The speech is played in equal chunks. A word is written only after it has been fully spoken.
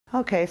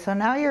Okay, so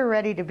now you're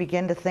ready to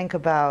begin to think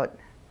about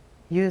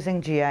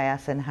using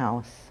GIS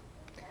in-house.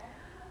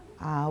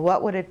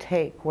 What would it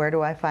take? Where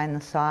do I find the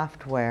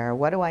software?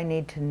 What do I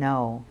need to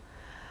know?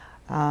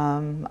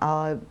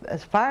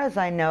 As far as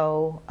I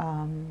know,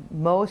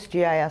 most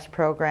GIS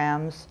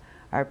programs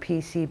are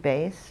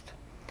PC-based.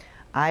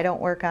 I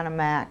don't work on a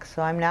Mac,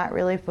 so I'm not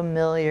really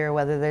familiar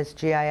whether there's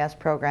GIS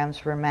programs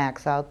for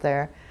Macs out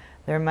there.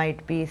 There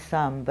might be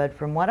some, but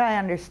from what I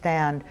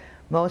understand,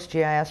 most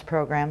GIS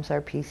programs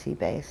are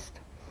PC-based.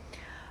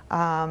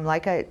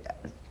 Like I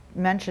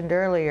mentioned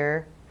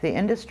earlier, the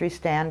industry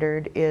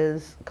standard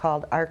is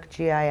called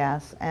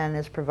ArcGIS and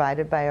is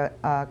provided by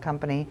a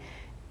company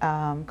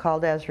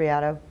called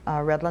Esri,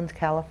 Redlands,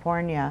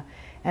 California,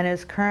 and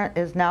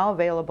is now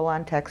available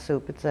on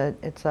TechSoup.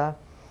 It's a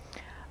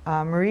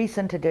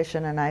recent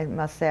edition, and I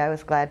must say I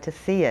was glad to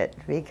see it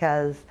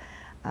because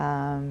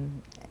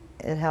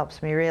it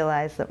helps me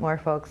realize that more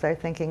folks are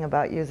thinking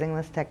about using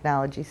this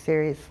technology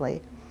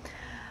seriously.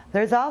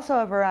 There's also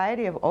a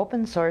variety of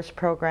open source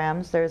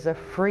programs. There's a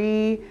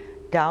free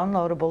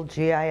downloadable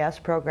GIS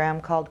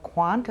program called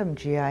Quantum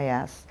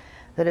GIS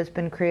that has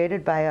been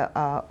created by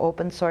an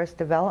open source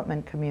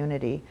development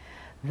community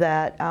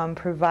that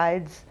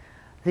provides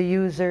the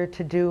user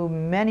to do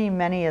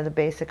many of the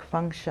basic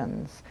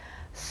functions,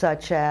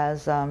 such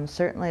as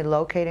certainly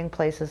locating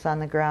places on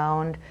the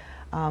ground,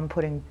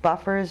 putting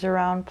buffers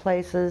around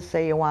places.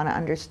 Say you want to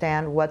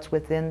understand what's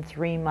within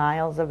 3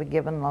 miles of a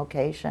given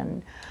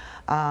location.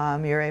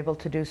 You're able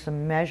to do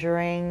some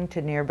measuring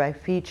to nearby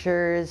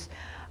features.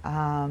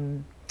 A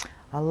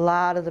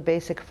lot of the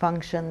basic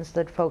functions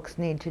that folks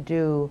need to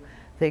do,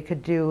 they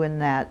could do in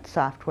that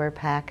software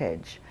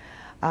package.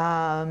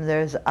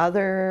 There's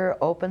other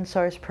open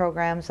source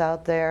programs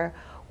out there.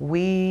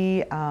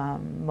 We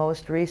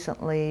most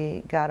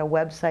recently got a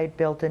website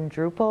built in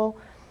Drupal.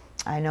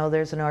 I know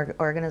there's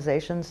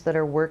organizations that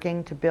are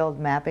working to build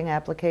mapping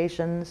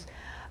applications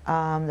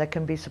that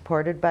can be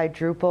supported by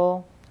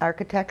Drupal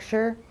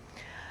architecture.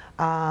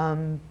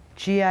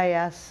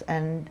 GIS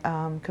and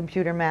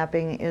computer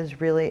mapping is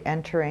really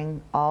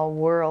entering all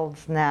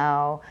worlds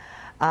now,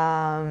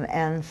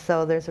 and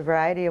so there's a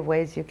variety of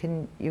ways you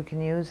can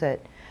use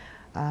it.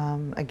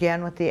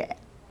 Again, with the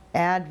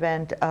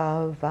advent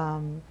of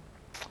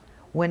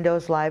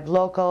Windows Live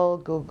Local,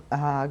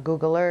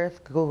 Google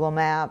Earth, Google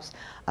Maps,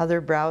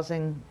 other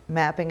browsing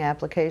mapping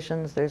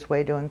applications, there's a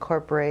way to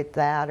incorporate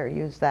that or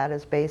use that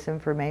as base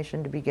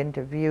information to begin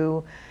to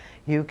view.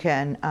 You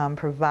can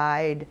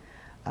provide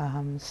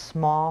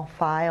small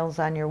files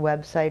on your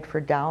website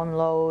for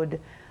download.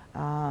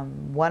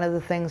 One of the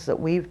things that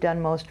we've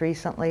done most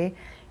recently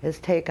is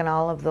taken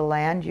all of the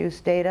land use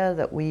data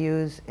that we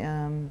use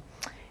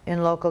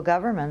in local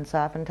governments.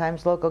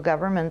 Oftentimes local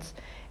governments,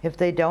 if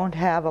they don't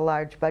have a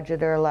large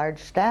budget or a large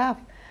staff,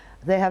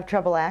 they have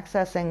trouble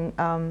accessing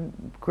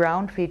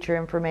ground feature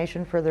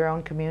information for their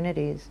own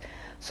communities.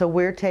 So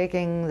we're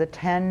taking the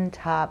 10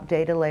 top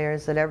data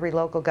layers that every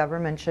local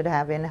government should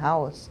have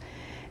in-house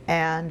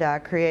and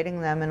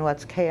creating them in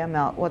what's called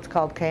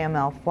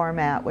KML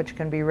format, which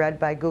can be read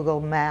by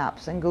Google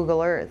Maps and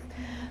Google Earth.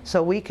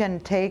 So we can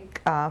take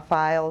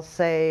files,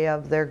 say,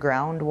 of their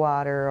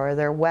groundwater or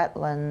their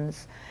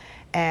wetlands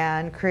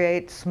and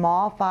create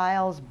small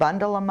files,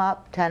 bundle them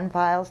up, 10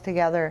 files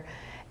together,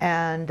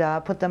 and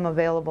put them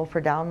available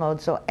for download.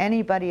 So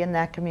anybody in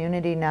that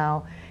community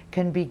now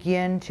can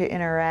begin to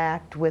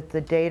interact with the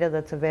data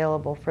that's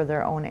available for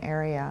their own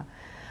area.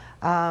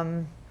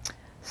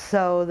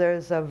 So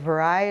there's a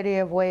variety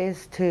of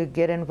ways to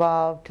get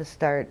involved, to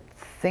start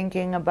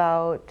thinking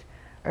about,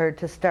 or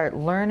to start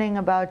learning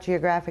about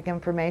Geographic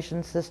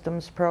Information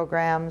Systems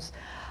programs.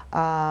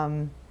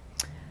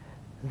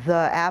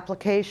 The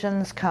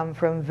applications come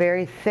from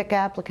very thick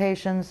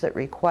applications that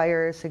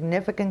require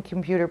significant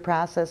computer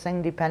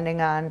processing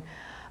depending on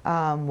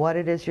what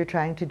it is you're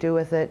trying to do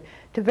with it,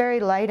 to very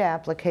light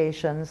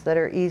applications that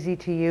are easy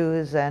to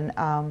use and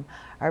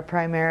are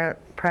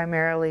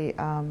primarily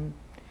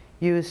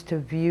used to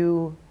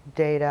view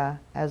data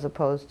as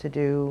opposed to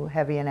do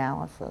heavy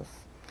analysis.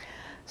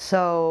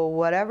 So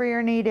whatever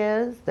your need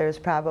is, there's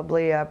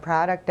probably a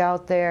product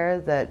out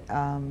there that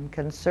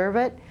can serve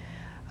it.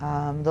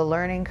 The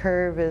learning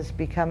curve is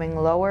becoming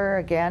lower,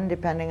 again,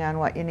 depending on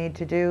what you need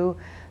to do.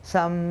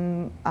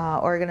 Some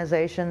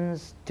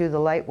organizations do the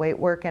lightweight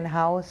work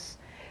in-house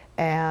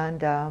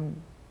and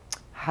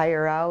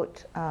hire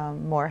out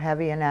more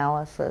heavy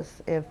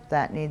analysis if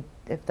that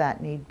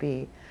need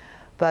be.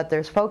 But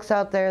there's folks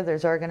out there,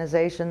 there's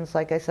organizations,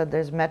 like I said,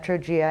 there's Metro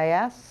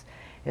GIS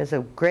is a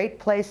great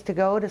place to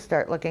go to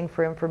start looking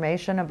for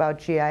information about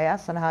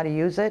GIS and how to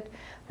use it.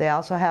 They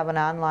also have an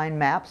online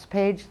maps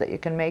page that you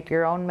can make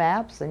your own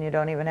maps and you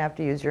don't even have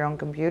to use your own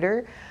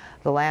computer.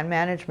 The Land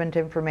Management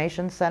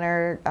Information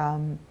Center,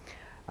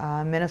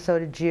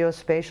 Minnesota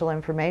Geospatial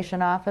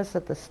Information Office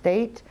at the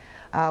state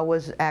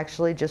was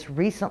actually just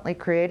recently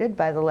created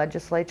by the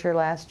legislature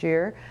last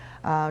year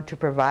to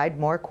provide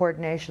more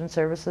coordination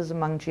services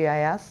among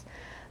GIS.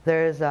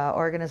 There's an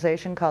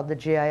organization called the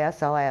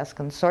GIS-LIS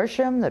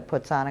Consortium that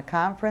puts on a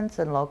conference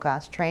and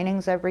low-cost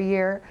trainings every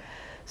year.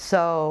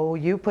 So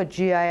you put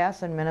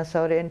GIS in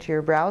Minnesota into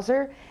your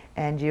browser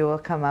and you will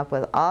come up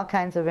with all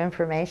kinds of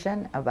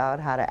information about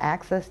how to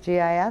access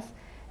GIS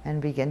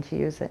and begin to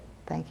use it.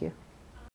 Thank you.